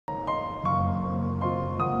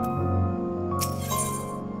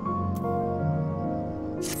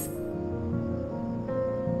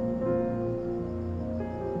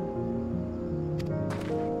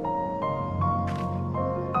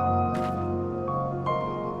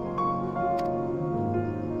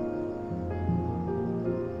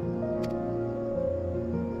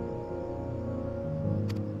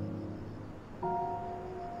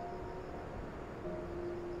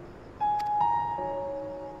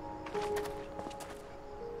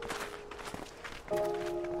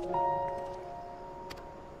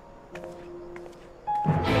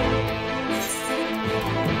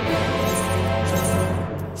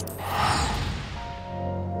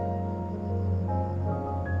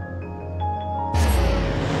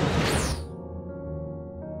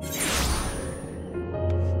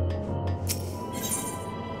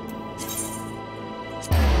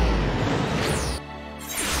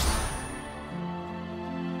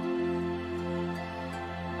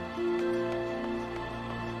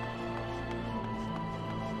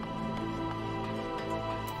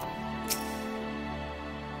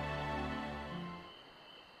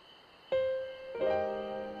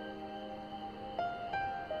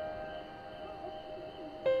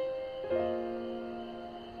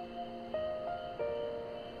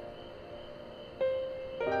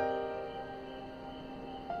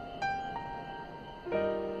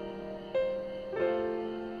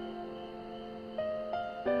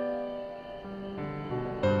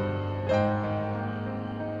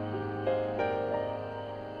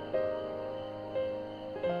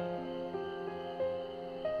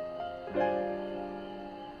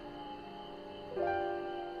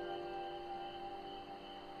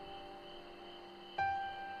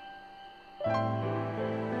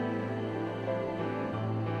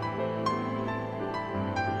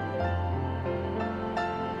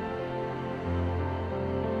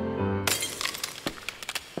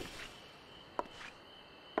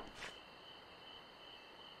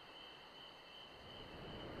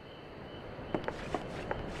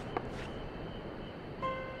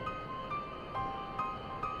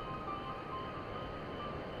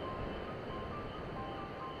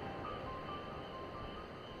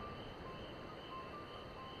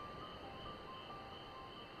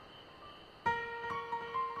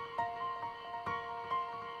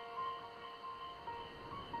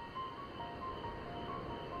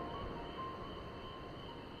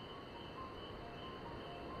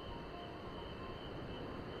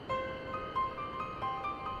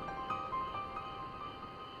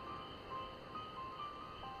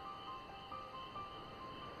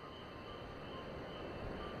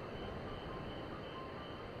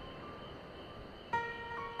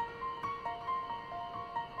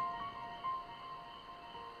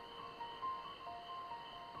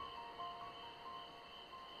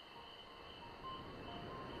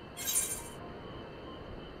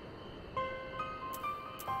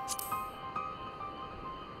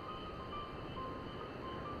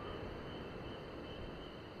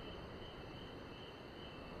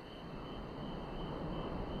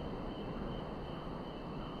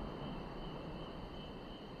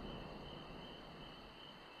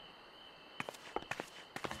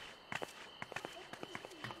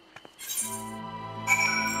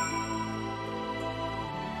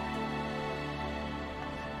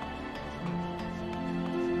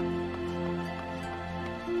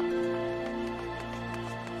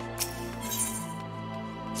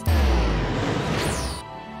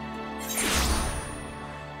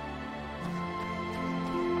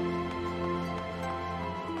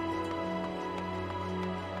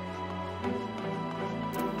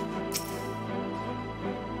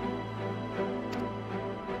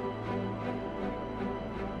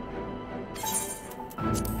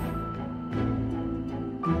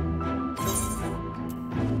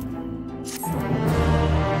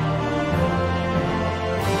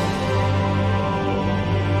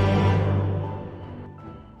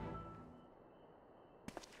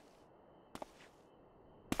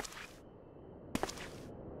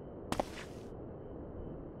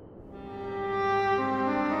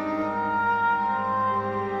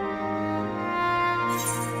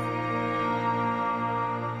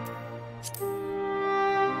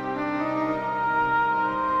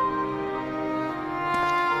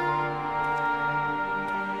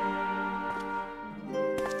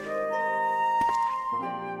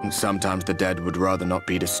Sometimes the dead would rather not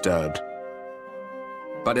be disturbed.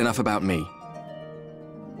 But enough about me.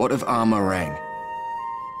 What of A Realm?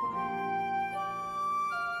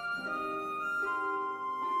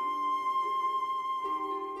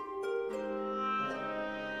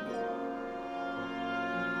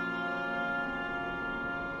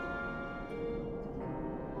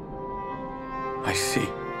 I see.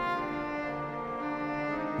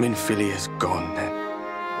 Minfilia's gone, then.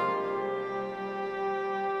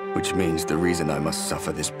 Which means the reason I must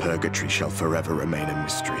suffer this purgatory shall forever remain a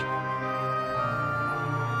mystery.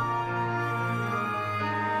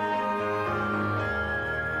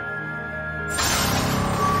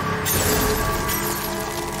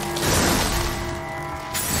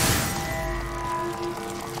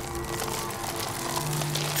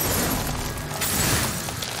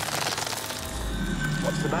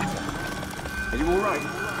 What's the matter? Are you all right?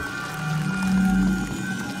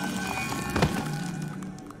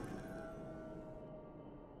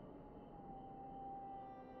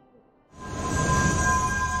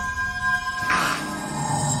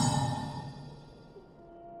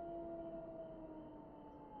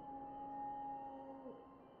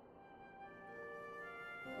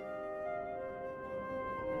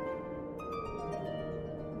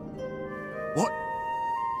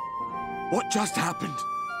 What just happened?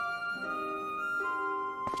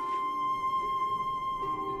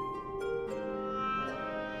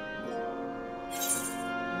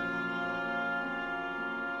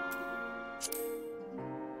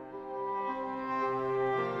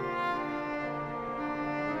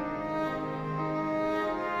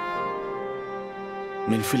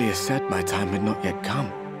 Minfilia said my time had not yet come.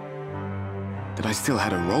 That I still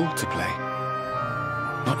had a role to play.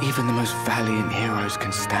 Not even the most valiant heroes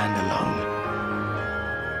can stand alone.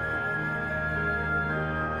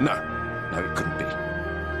 No, it couldn't be.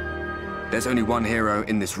 There's only one hero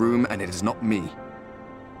in this room, and it is not me.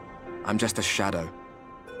 I'm just a shadow,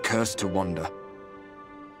 cursed to wander.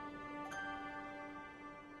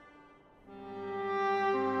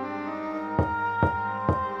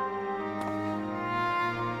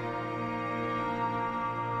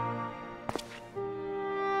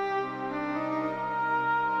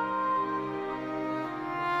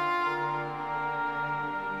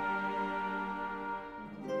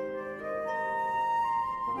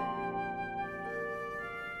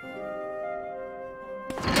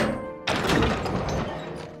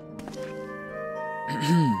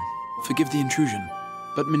 Forgive the intrusion,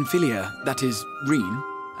 but Minfilia, that is, Reen,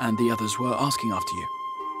 and the others were asking after you.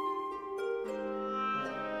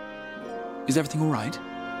 Is everything all right?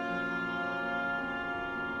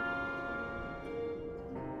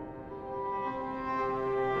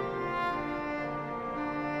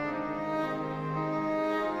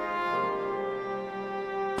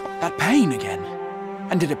 That pain again?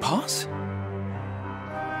 And did it pass?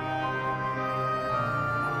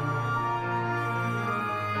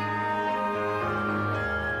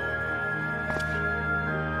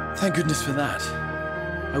 Thank goodness for that.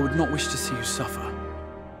 I would not wish to see you suffer.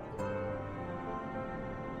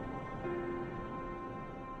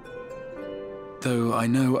 Though I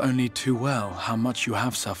know only too well how much you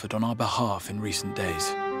have suffered on our behalf in recent days.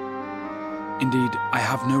 Indeed, I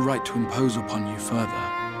have no right to impose upon you further.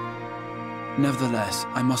 Nevertheless,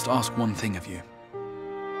 I must ask one thing of you.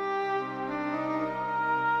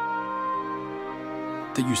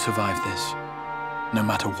 That you survive this, no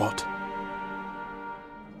matter what.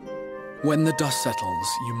 When the dust settles,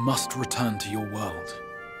 you must return to your world,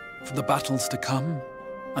 for the battles to come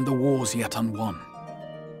and the wars yet unwon.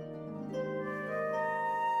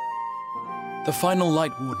 The final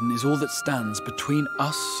Light Warden is all that stands between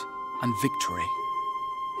us and victory.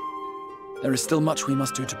 There is still much we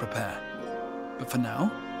must do to prepare, but for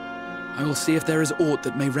now, I will see if there is aught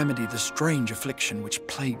that may remedy the strange affliction which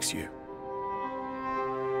plagues you.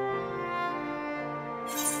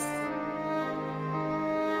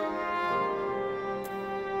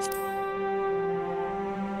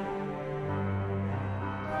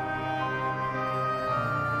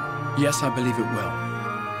 Yes, I believe it will.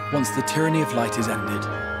 Once the tyranny of light is ended,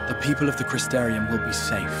 the people of the Crystarium will be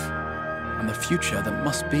safe, and the future that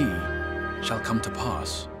must be shall come to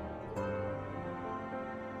pass.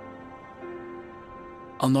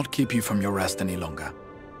 I'll not keep you from your rest any longer.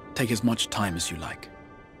 Take as much time as you like.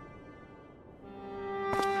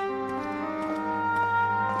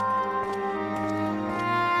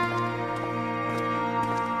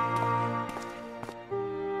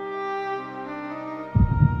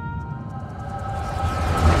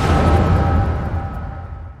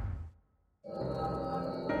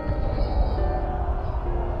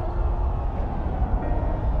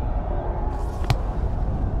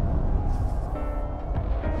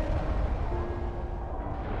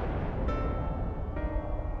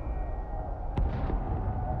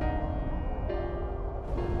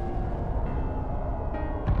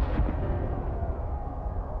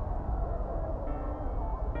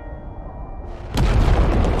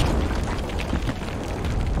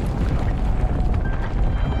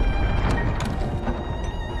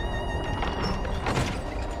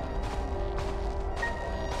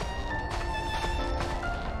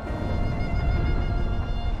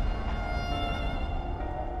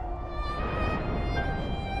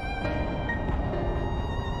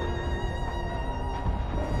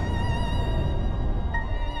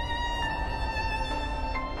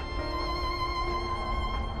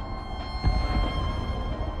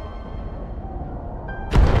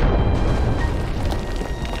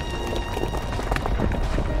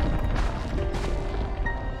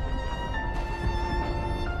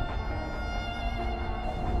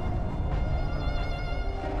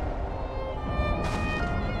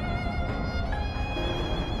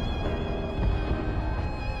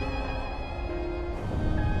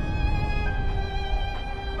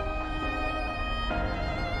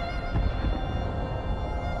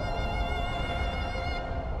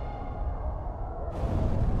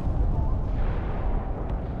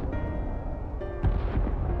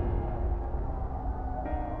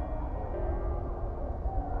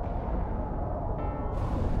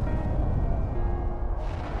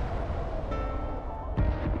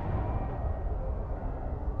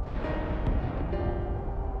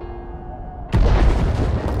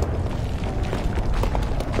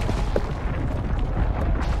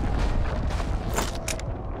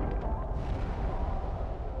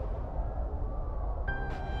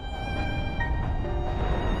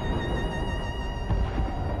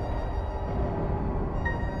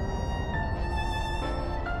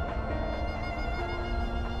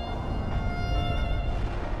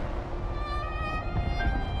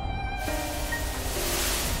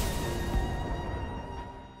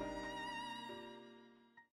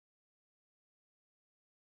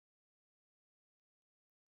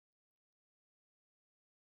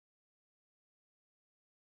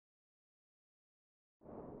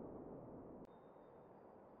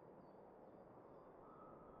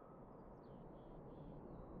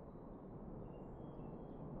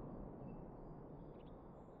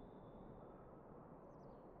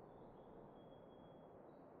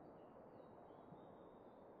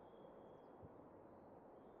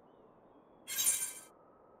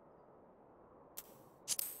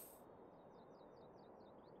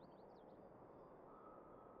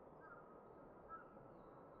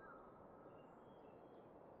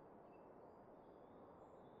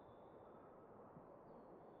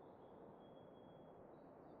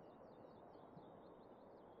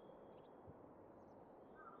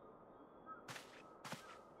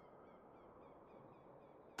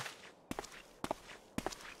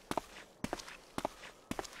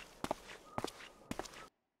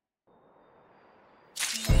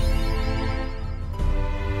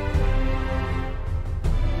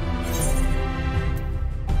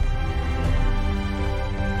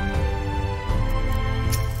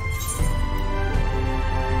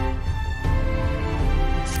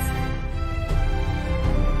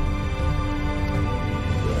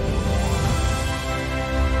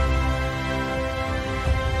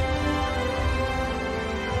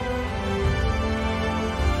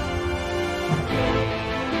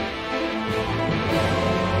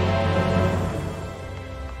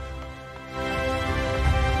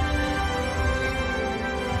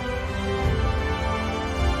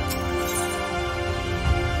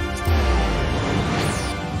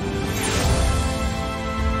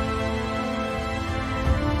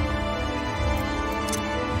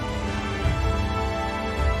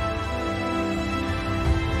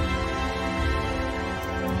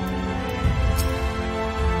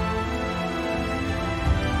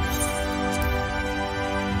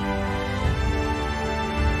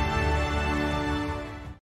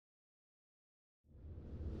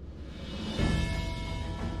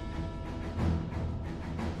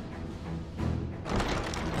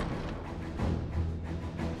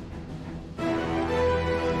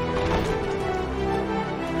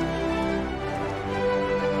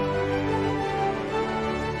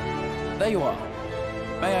 There you are.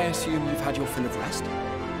 May I assume you've had your fill of rest?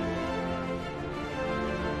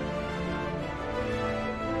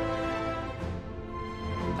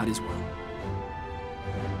 That is well.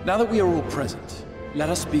 Now that we are all present,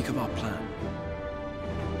 let us speak of our plan.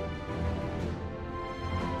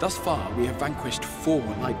 Thus far, we have vanquished 4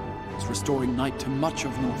 Light Wardens, restoring night to much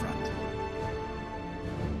of Northrend.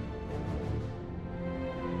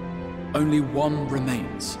 Only one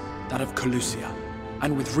remains, that of Collusia,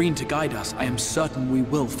 and with Reen to guide us, I am certain we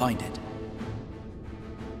will find it.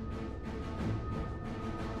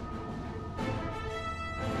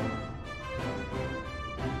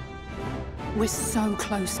 We're so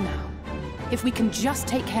close now. If we can just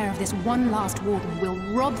take care of this one last Warden, we'll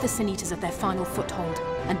rob the Sin Eaters of their final foothold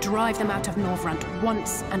and drive them out of Northrend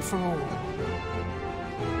once and for all.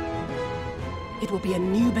 It will be a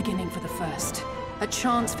new beginning for the First, a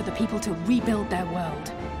chance for the people to rebuild their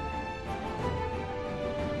world.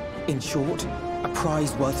 In short, a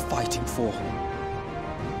prize worth fighting for.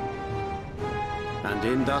 And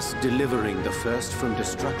in thus delivering the First from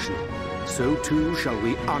destruction, so too shall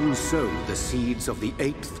we unsow the seeds of the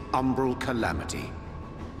 8th umbral calamity.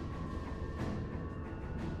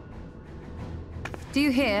 Do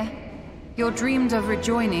you hear? Your dreamed of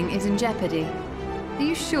rejoining is in jeopardy. Are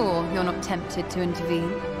you sure you're not tempted to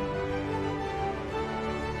intervene?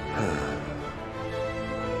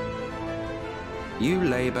 You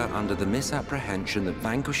labor under the misapprehension that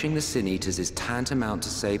vanquishing the Sin Eaters is tantamount to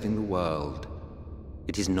saving the world.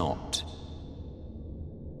 It is not.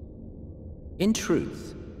 In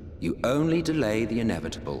truth, you only delay the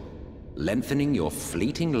inevitable, lengthening your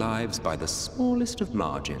fleeting lives by the smallest of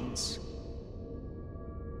margins.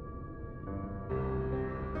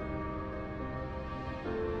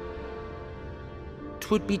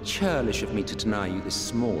 Twould be churlish of me to deny you this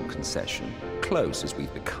small concession, close as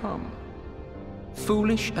we've become.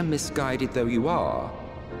 Foolish and misguided though you are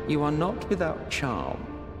not without charm.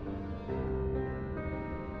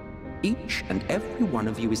 Each and every one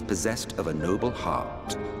of you is possessed of a noble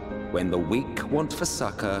heart. When the weak want for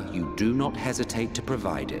succor, you do not hesitate to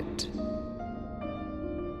provide it.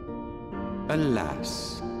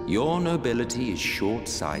 Alas, your nobility is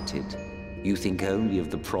short-sighted. You think only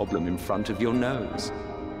of the problem in front of your nose.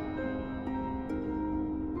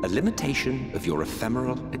 A limitation of your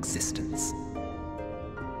ephemeral existence.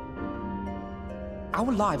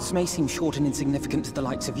 Our lives may seem short and insignificant to the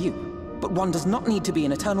likes of you, but one does not need to be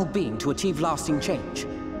an eternal being to achieve lasting change.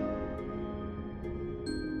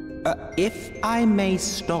 If I may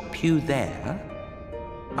stop you there,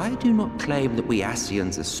 I do not claim that we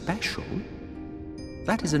Ascians are special.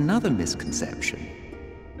 That is another misconception.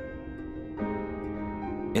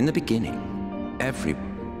 In the beginning,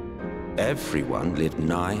 everyone lived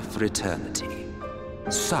nigh for eternity.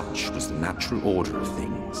 Such was the natural order of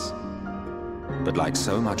things. But like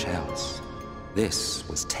so much else, this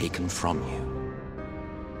was taken from you.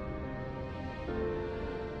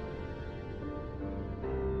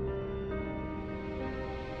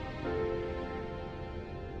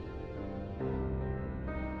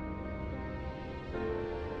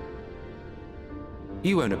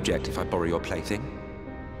 You won't object if I borrow your plaything?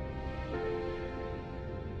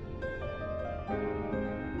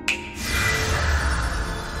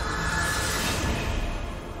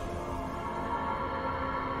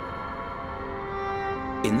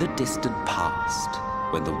 In the distant past,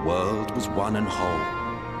 when the world was one and whole,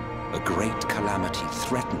 a great calamity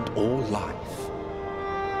threatened all life.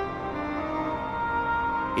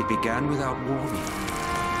 It began without warning.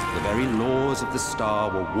 The very laws of the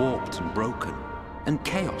star were warped and broken, and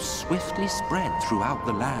chaos swiftly spread throughout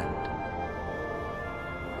the land.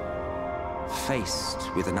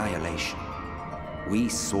 Faced with annihilation, we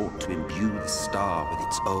sought to imbue the star with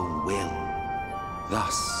its own will.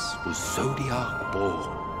 Thus was Zodiac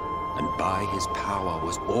born, and by his power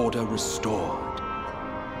was order restored.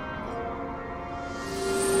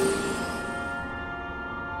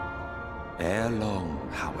 Ere long,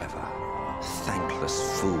 however,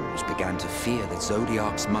 thankless fools began to fear that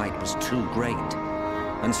Zodiac's might was too great,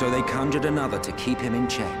 and so they conjured another to keep him in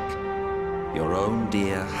check. Your own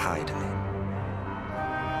dear Hydaelyn.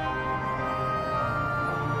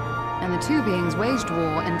 And the two beings waged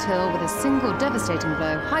war until, with a single devastating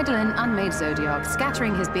blow, Hydaelyn unmade Zodiac,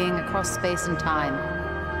 scattering his being across space and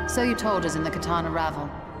time. So you told us in the Katana Ravel.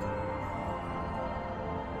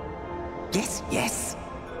 Yes, yes.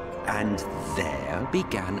 And there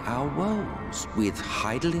began our woes, with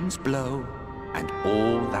Hydaelyn's blow and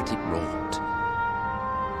all that it wrought.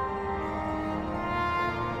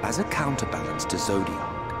 As a counterbalance to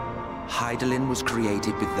Zodiac, Hydaelyn was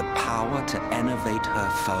created with the power to enervate her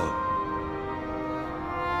foe.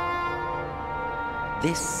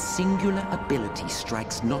 This singular ability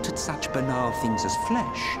strikes not at such banal things as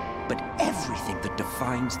flesh, but everything that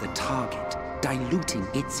defines the target, diluting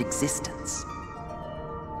its existence.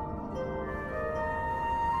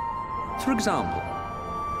 For example,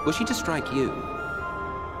 were she to strike you,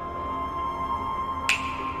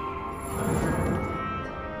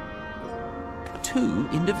 two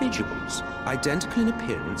individuals, identical in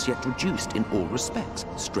appearance yet reduced in all respects.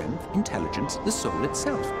 Strength, intelligence, the soul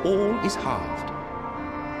itself, all is halved.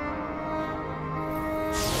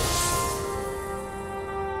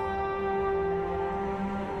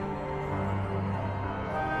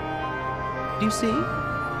 Do you see?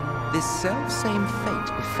 This self-same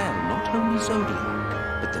fate befell not only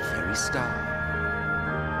Zodiac, but the very star.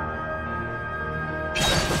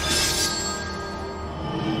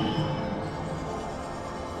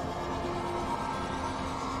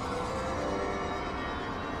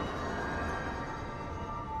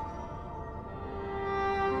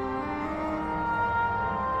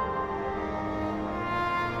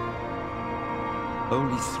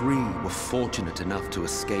 Only 3 were fortunate enough to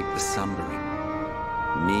escape the Sundering,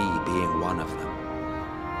 me being one of them.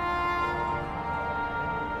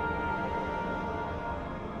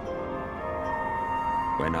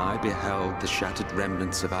 When I beheld the shattered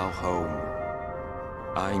remnants of our home,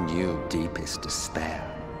 I knew deepest despair.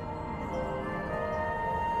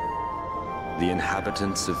 The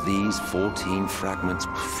inhabitants of these 14 fragments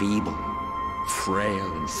were feeble,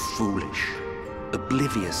 frail and foolish,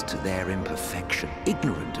 oblivious to their imperfection,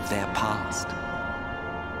 ignorant of their past.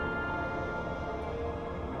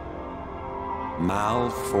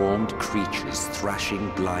 Malformed creatures thrashing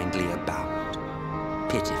blindly about.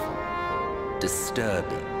 Pitiful,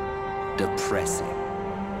 disturbing, depressing.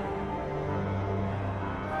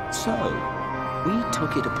 So, we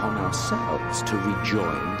took it upon ourselves to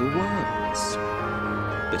rejoin the worlds.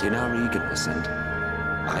 But in our eagerness and,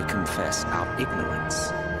 I confess, our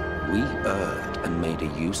ignorance, we erred and made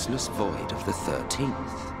a useless void of the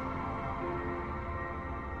 13th.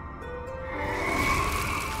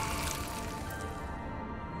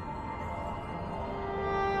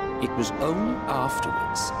 It was only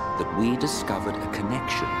afterwards that we discovered a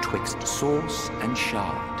connection twixt source and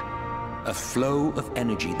shard, a flow of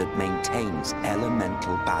energy that maintains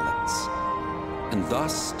elemental balance. And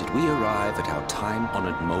thus did we arrive at our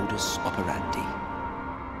time-honored modus operandi.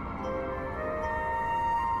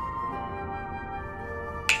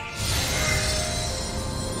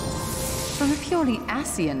 From a purely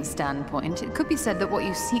Ascian standpoint, it could be said that what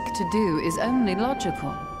you seek to do is only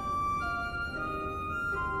logical.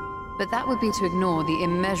 But that would be to ignore the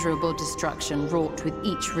immeasurable destruction wrought with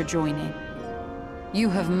each rejoining. You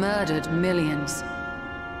have murdered millions,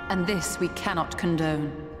 and this we cannot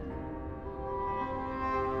condone.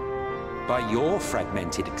 By your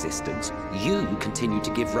fragmented existence, you continue to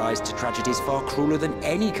give rise to tragedies far crueler than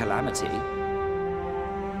any calamity.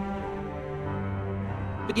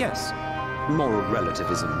 But yes, moral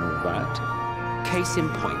relativism and all that. Case in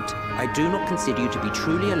point, I do not consider you to be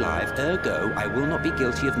truly alive, ergo, I will not be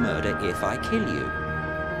guilty of murder if I kill you.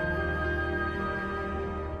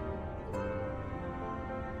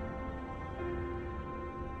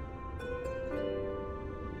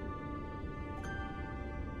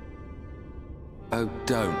 Oh,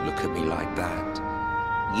 don't look at me like that.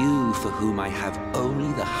 You for whom I have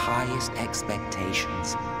only the highest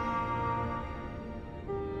expectations.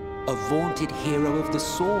 A vaunted hero of the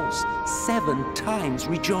Source, 7 times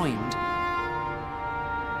rejoined.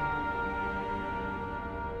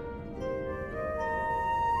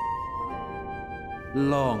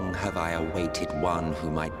 Long have I awaited one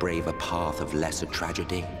who might brave a path of lesser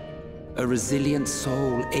tragedy. A resilient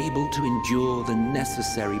soul able to endure the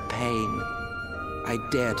necessary pain. I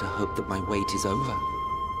dare to hope that my wait is over.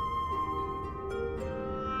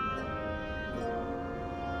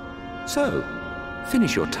 So,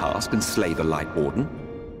 finish your task and slay the Light Warden.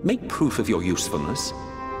 Make proof of your usefulness,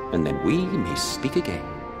 and then we may speak again.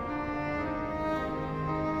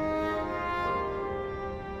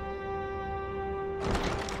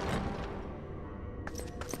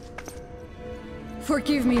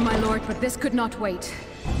 Forgive me, my lord, but this could not wait.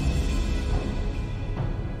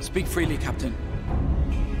 Speak freely, Captain.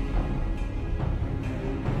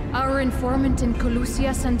 Our informant in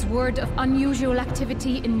Colusia sends word of unusual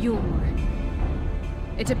activity in Eulmore.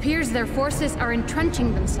 It appears their forces are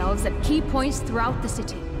entrenching themselves at key points throughout the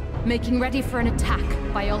city, making ready for an attack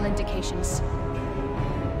by all indications.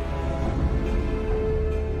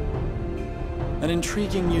 An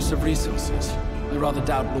intriguing use of resources. I rather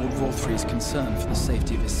doubt Lord Vorthree's concern for the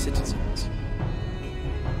safety of his citizens.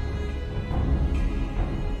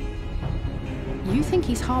 You think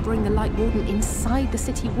he's harboring the Light Warden inside the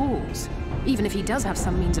city walls? Even if he does have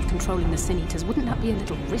some means of controlling the Sin Eaters, wouldn't that be a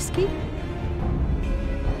little risky?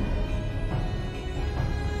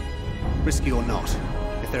 Risky or not,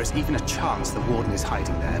 if there is even a chance the Warden is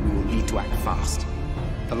hiding there, we will need to act fast.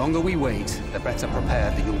 The longer we wait, the better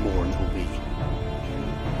prepared the Eulmorans will be.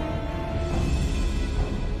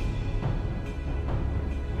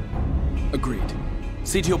 Agreed.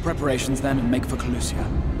 See to your preparations then and make for Calusia.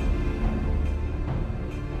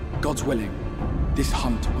 God's willing, this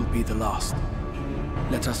hunt will be the last.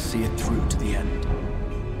 Let us see it through to the end.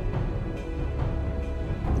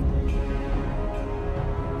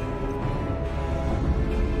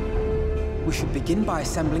 We should begin by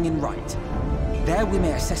assembling in Rite. There we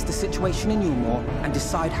may assess the situation in Eulmore and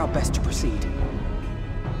decide how best to proceed.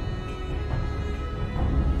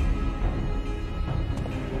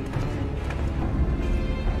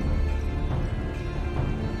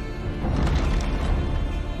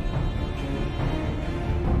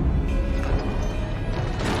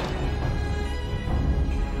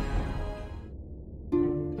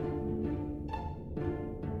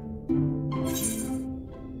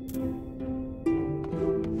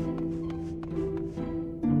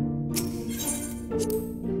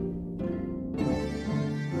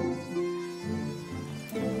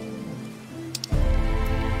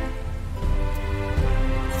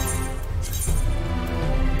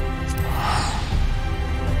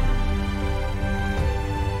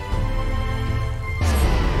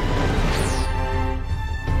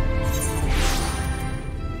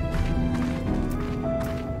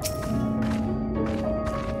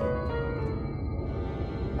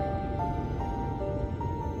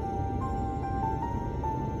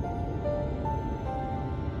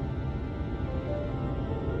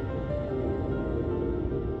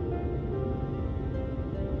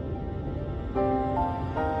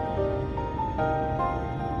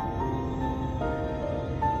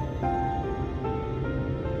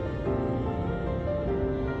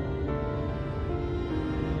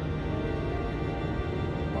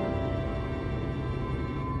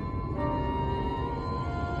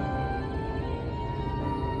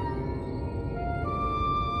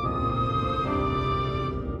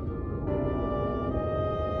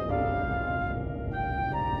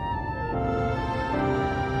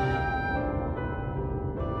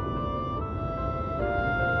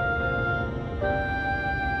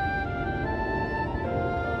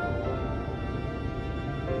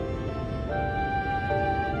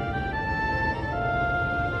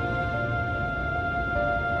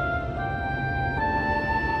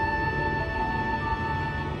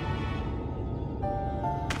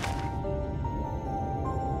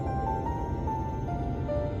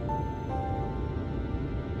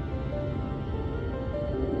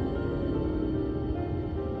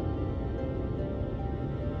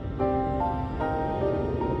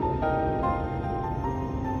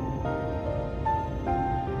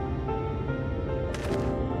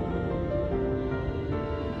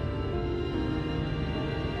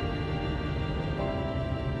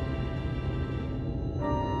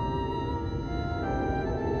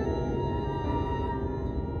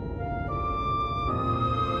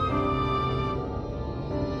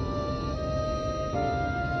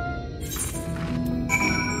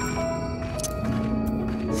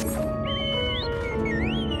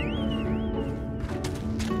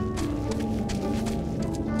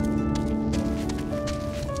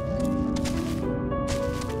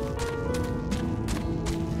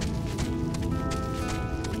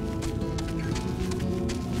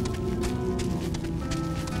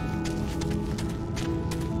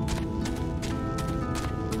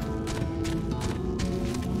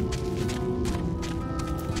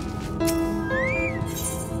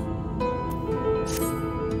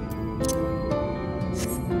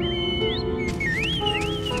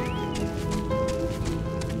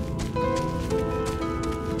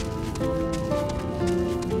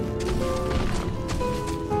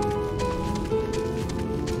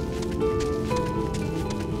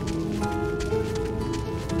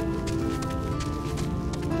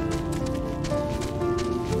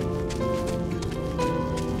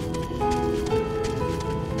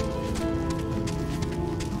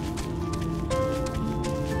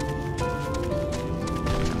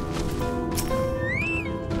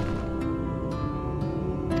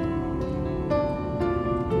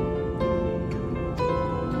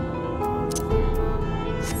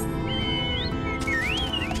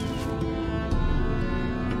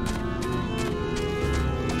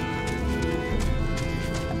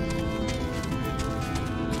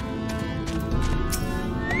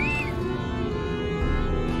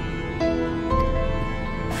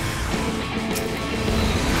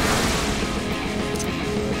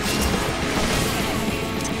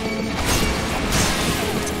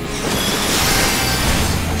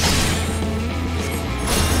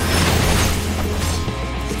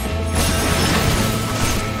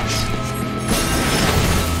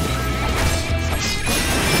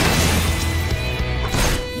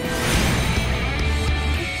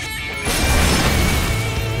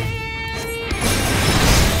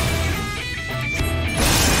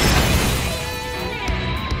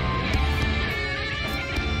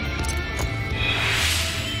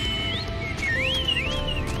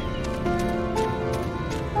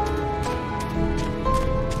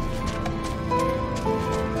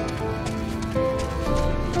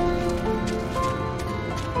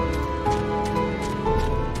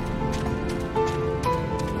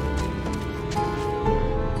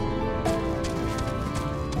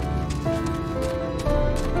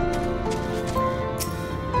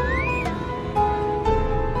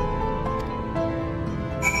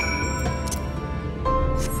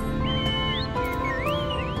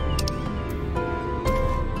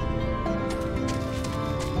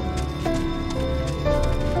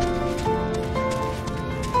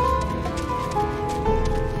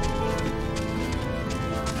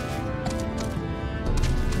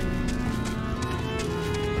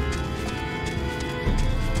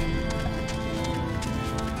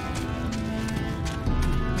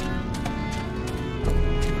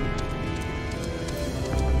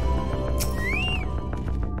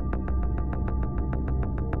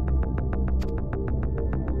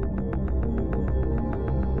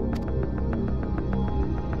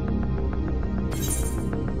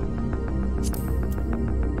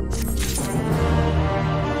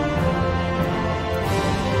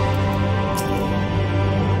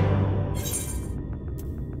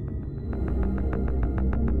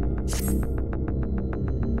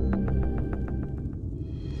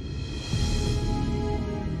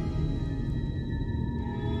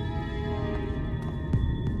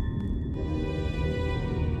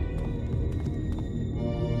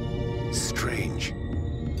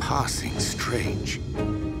 passing strange.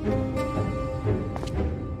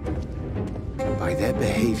 By their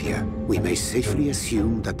behavior, we may safely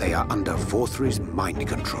assume that they are under Vorthri's mind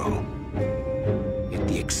control. Yet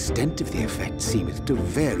the extent of the effect seemeth to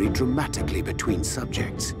vary dramatically between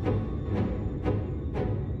subjects.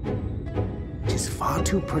 It is far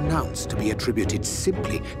too pronounced to be attributed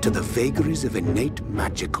simply to the vagaries of innate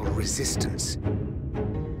magical resistance.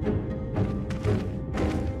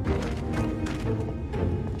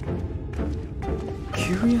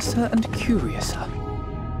 Curiouser and curiouser.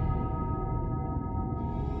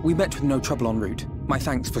 We met with no trouble en route. My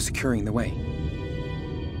thanks for securing the way.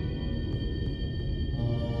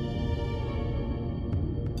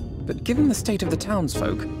 But given the state of the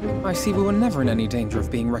townsfolk, I see we were never in any danger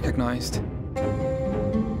of being recognized.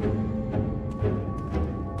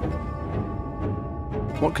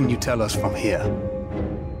 What can you tell us from here?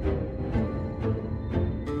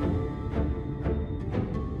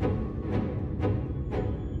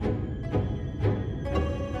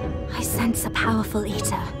 I sense a powerful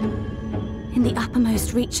eater in the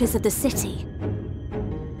uppermost reaches of the city.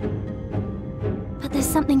 But there's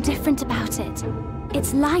something different about it.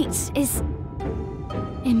 Its light is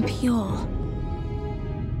impure.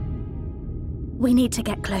 We need to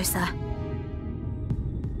get closer.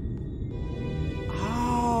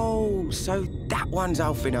 Oh, so that one's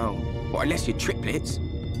Alphino. Well, unless you're triplets.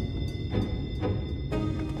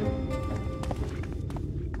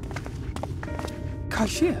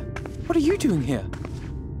 Kaishir, what are you doing here?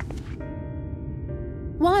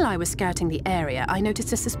 While I was scouting the area, I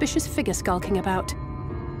noticed a suspicious figure skulking about.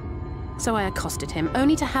 So I accosted him,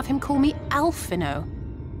 only to have him call me Alphino.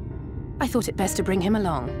 I thought it best to bring him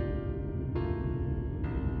along.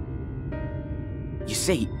 You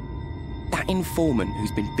see, that informant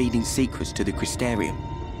who's been feeding secrets to the Crystarium,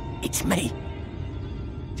 it's me.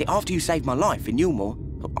 See, after you saved my life in Eulmore,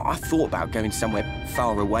 I thought about going somewhere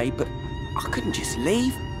far away, but I couldn't just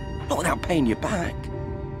leave, not without paying you back.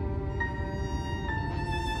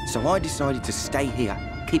 So I decided to stay here,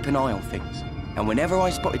 keep an eye on things. And whenever I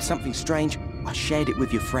spotted something strange, I shared it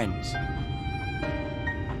with your friends.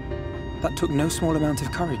 That took no small amount of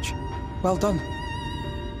courage. Well done.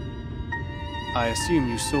 I assume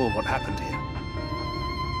you saw what happened here.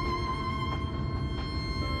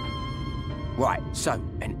 Right, so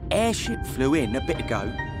an airship flew in a bit ago,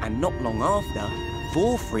 and not long after,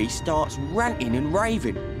 Vorthri starts ranting and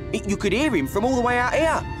raving. You could hear him from all the way out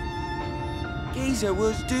here. Geezer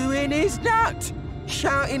was doing his nut,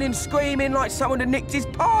 shouting and screaming like someone had nicked his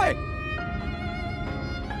pie.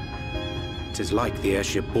 'Tis like the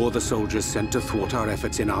airship bore the soldiers sent to thwart our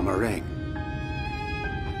efforts in Armorang.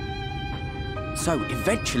 So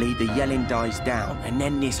eventually the yelling dies down, and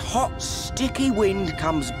then this hot, sticky wind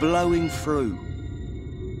comes blowing through.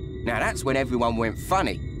 Now that's when everyone went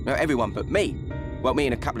funny. No, everyone but me. Well, me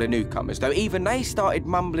and a couple of newcomers, though even they started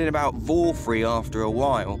mumbling about Vorthri after a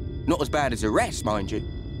while. Not as bad as the rest, mind you.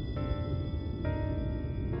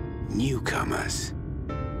 Newcomers.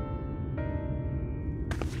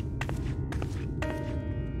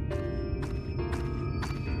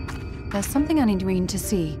 There's something I need Reen to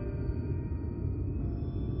see.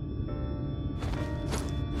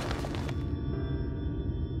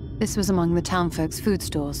 This was among the townfolk's food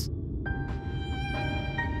stores.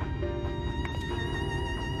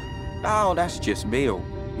 Oh, that's just meal.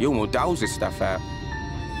 Eulmore doles this stuff out.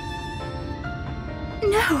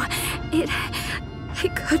 No, it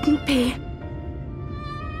couldn't be.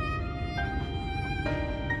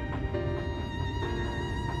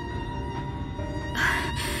 I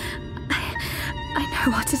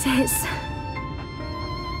know what it is.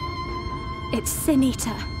 It's Sin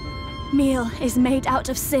Eater. Meal is made out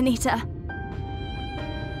of Sin Eater.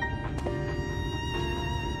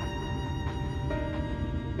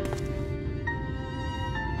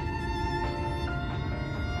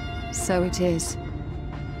 So it is.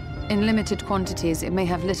 In limited quantities, it may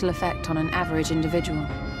have little effect on an average individual.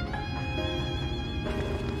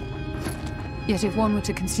 Yet if one were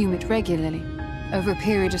to consume it regularly, over a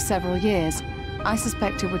period of several years, I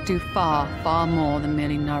suspect it would do far, far more than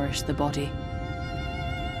merely nourish the body.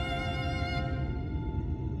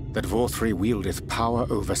 That Vorthri wieldeth power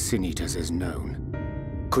over Sin-Eaters is known.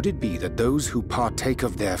 Could it be that those who partake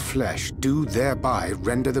of their flesh do thereby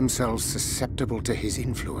render themselves susceptible to his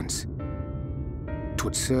influence?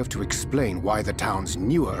 'Twould serve to explain why the town's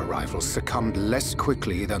newer arrivals succumbed less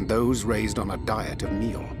quickly than those raised on a diet of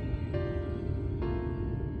meal.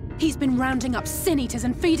 He's been rounding up Sin Eaters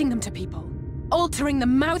and feeding them to people, altering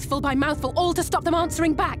them mouthful by mouthful, all to stop them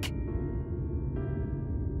answering back.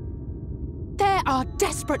 There are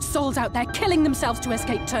desperate souls out there killing themselves to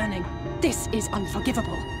escape turning. This is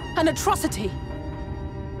unforgivable. An atrocity!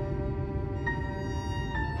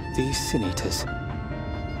 These Sin-Eaters...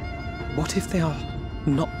 what if they are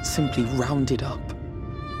not simply rounded up?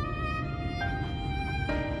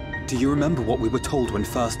 Do you remember what we were told when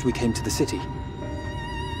first we came to the city?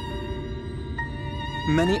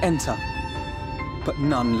 Many enter, but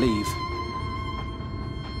none leave.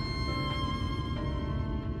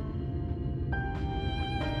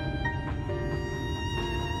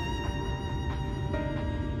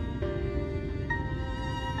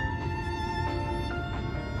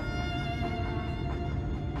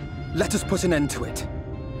 Let us put an end to it.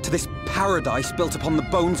 To this paradise built upon the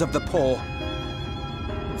bones of the poor.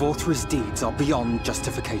 Vorthra's deeds are beyond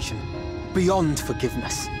justification. Beyond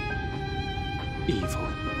forgiveness. Evil.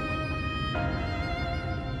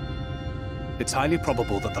 It's highly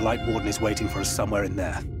probable that the Light Warden is waiting for us somewhere in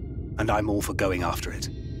there, and I'm all for going after it.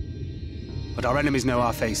 But our enemies know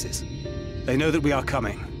our faces. They know that we are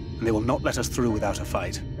coming, and they will not let us through without a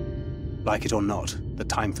fight. Like it or not, the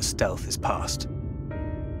time for stealth is past.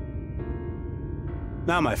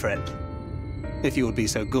 Now, my friend, if you would be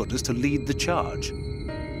so good as to lead the charge.